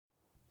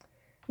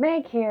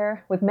Meg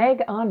here with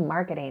Meg on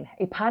Marketing,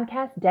 a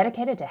podcast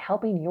dedicated to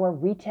helping your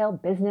retail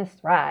business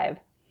thrive.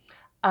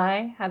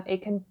 I have a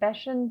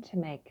confession to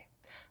make.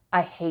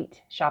 I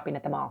hate shopping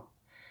at the mall.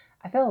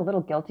 I feel a little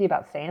guilty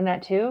about saying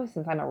that too,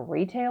 since I'm a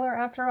retailer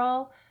after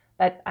all,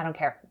 but I don't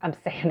care. I'm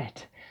saying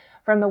it.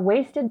 From the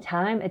wasted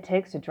time it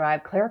takes to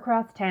drive clear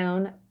across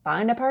town,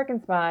 find a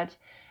parking spot,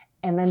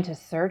 and then to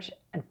search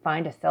and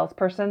find a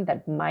salesperson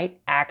that might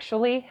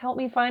actually help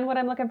me find what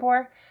I'm looking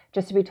for,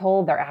 just to be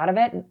told they're out of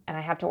it and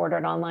I have to order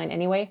it online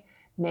anyway,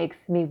 makes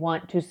me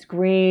want to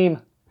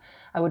scream.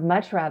 I would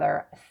much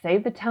rather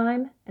save the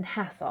time and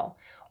hassle,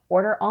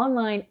 order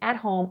online at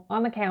home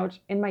on the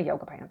couch in my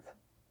yoga pants.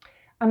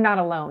 I'm not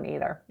alone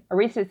either. A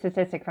recent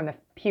statistic from the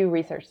Pew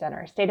Research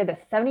Center stated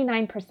that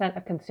 79%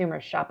 of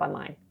consumers shop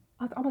online.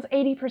 That's almost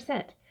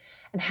 80%.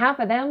 And half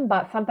of them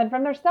bought something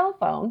from their cell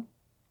phone.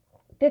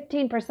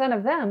 15%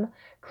 of them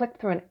clicked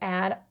through an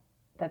ad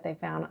that they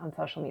found on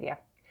social media.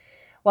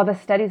 While the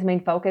study's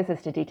main focus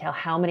is to detail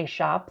how many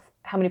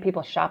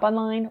people shop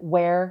online,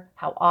 where,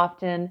 how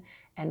often,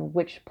 and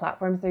which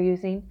platforms they're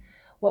using,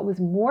 what was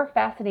more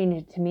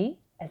fascinating to me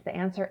is the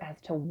answer as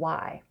to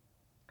why.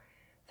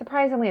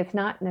 Surprisingly, it's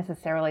not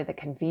necessarily the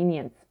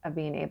convenience of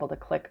being able to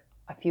click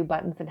a few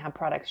buttons and have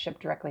products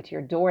shipped directly to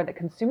your door that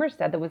consumers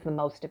said that was the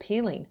most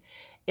appealing.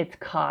 It's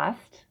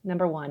cost,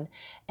 number one,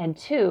 and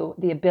two,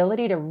 the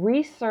ability to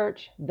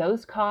research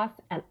those costs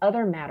and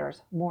other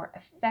matters more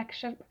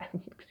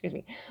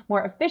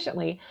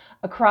efficiently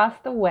across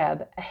the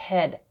web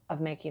ahead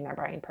of making their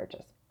buying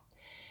purchase.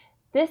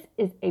 This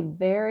is a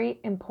very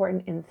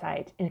important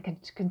insight in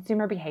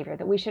consumer behavior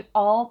that we should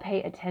all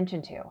pay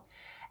attention to,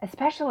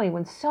 especially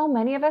when so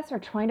many of us are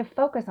trying to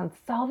focus on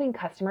solving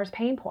customers'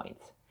 pain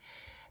points.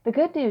 The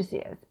good news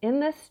is,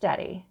 in this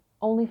study,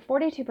 only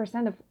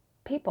 42% of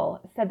people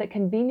said that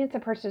convenience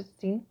of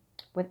purchasing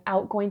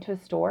without going to a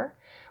store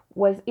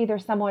was either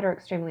somewhat or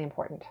extremely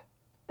important.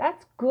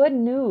 That's good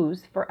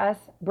news for us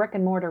brick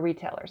and mortar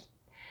retailers.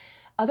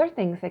 Other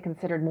things they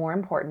considered more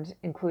important,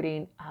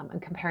 including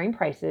comparing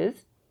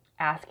prices,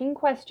 asking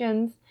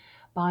questions,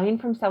 buying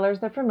from sellers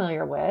they're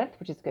familiar with,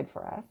 which is good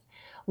for us,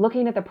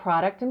 looking at the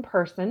product in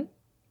person,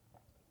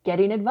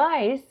 getting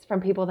advice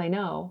from people they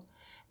know,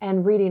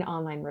 and reading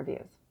online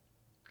reviews.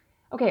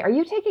 Okay, are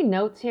you taking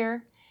notes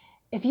here?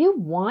 If you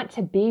want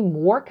to be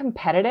more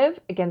competitive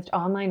against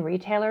online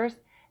retailers,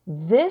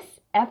 this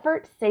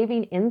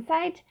effort-saving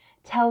insight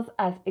tells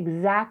us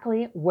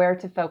exactly where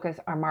to focus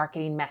our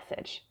marketing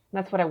message.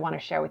 That's what I want to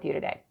share with you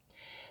today.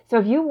 So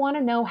if you want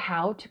to know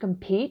how to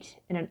compete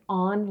in an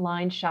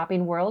online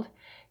shopping world,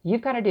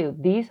 you've got to do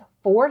these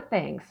 4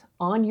 things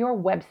on your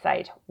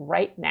website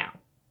right now.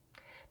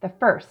 The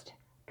first,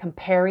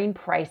 comparing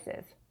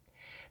prices.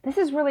 This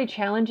is really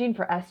challenging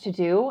for us to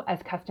do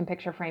as custom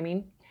picture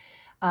framing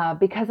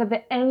because of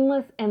the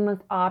endless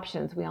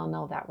options. We all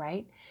know that,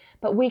 right?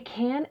 But we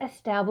can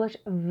establish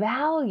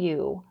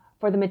value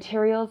for the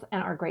materials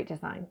and our great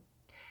design.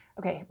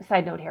 Okay,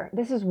 side note here.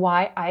 This is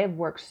why I have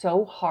worked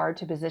so hard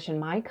to position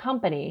my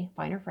company,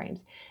 Finer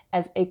Frames,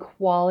 as a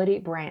quality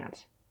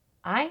brand.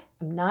 I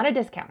am not a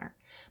discounter.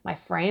 My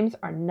frames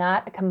are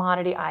not a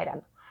commodity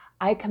item.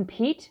 I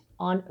compete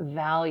on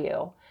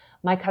value.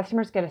 My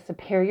customers get a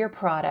superior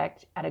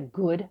product at a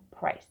good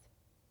price.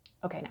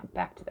 Okay, now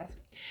back to this.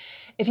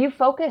 If you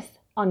focus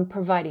on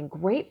providing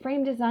great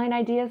frame design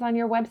ideas on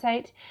your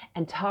website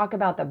and talk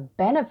about the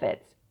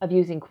benefits of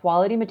using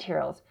quality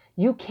materials,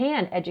 you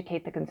can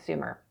educate the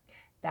consumer.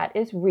 That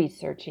is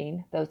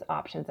researching those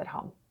options at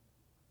home.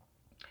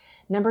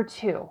 Number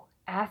 2,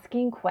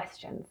 asking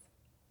questions.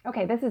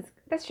 Okay,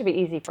 this should be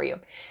easy for you.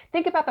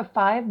 Think about the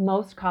 5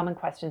 most common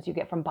questions you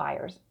get from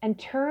buyers and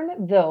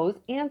turn those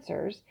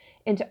answers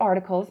into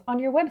articles on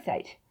your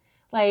website.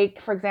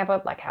 Like, for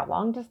example, how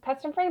long does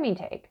custom framing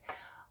take?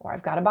 Or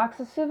I've got a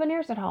box of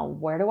souvenirs at home.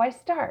 Where do I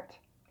start?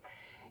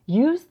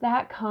 Use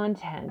that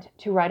content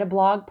to write a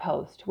blog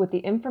post with the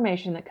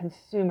information that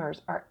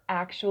consumers are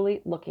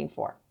actually looking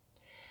for.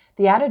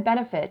 The added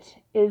benefit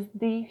is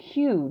the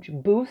huge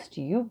boost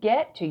you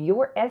get to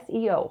your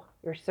SEO,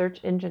 your search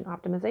engine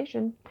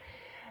optimization,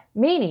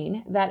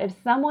 meaning that if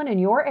someone in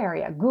your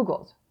area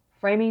Googles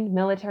framing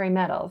military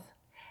medals,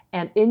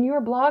 and in your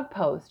blog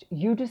post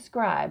you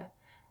describe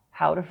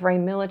how to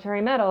frame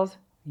military medals,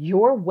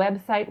 your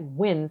website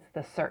wins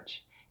the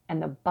search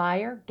and the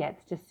buyer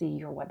gets to see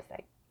your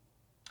website.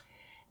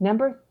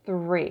 Number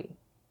 3,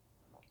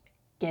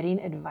 getting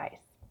advice.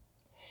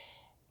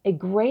 A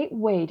great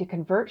way to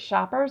convert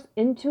shoppers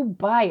into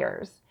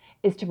buyers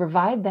is to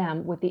provide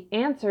them with the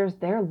answers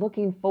they're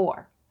looking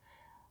for.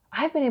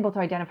 I've been able to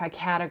identify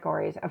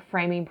categories of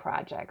framing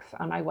projects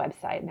on my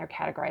website, and they're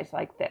categorized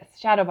like this: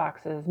 shadow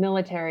boxes,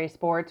 military,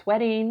 sports,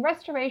 wedding,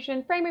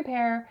 restoration, frame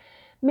repair,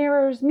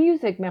 mirrors,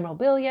 music,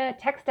 memorabilia,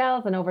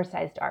 textiles, and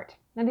oversized art.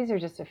 Now, these are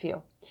just a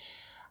few.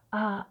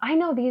 I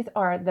know these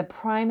are the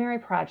primary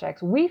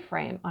projects we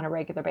frame on a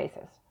regular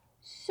basis.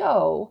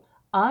 So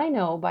I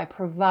know by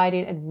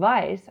providing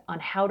advice on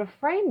how to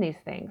frame these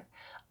things,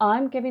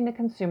 I'm giving the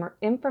consumer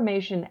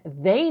information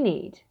they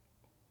need,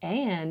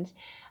 and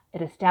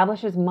It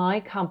establishes my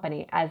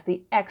company as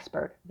the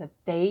expert that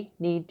they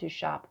need to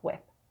shop with.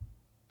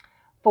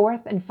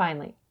 Fourth and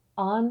finally,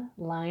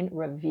 online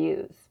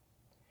reviews.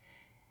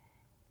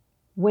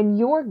 When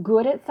you're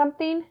good at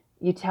something,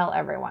 you tell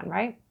everyone,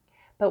 right?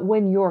 But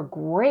when you're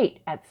great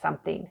at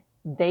something,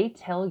 they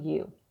tell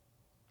you.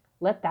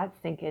 Let that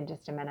sink in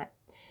just a minute.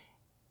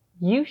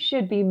 You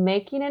should be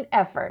making an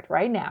effort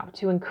right now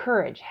to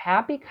encourage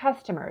happy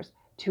customers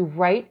to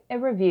write a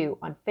review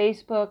on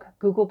Facebook,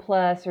 Google+,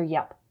 or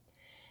Yelp.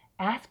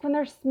 Ask when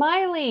they're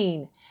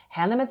smiling.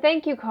 Hand them a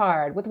thank you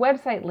card with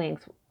website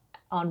links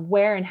on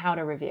where and how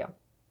to review.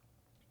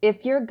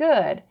 If you're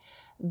good,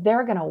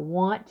 they're going to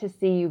want to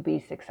see you be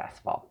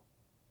successful.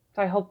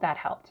 So I hope that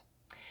helped.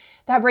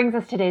 That brings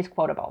us to today's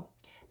quotable.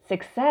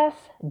 Success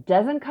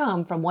doesn't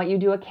come from what you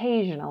do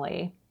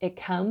occasionally.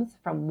 It comes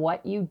from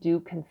what you do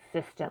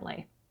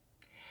consistently.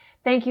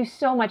 Thank you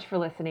so much for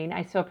listening.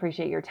 I so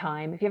appreciate your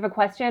time. If you have a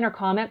question or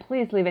comment,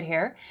 please leave it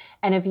here.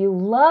 And if you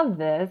love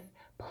this,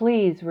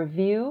 please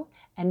review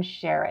and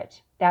share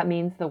it. That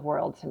means the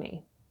world to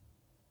me.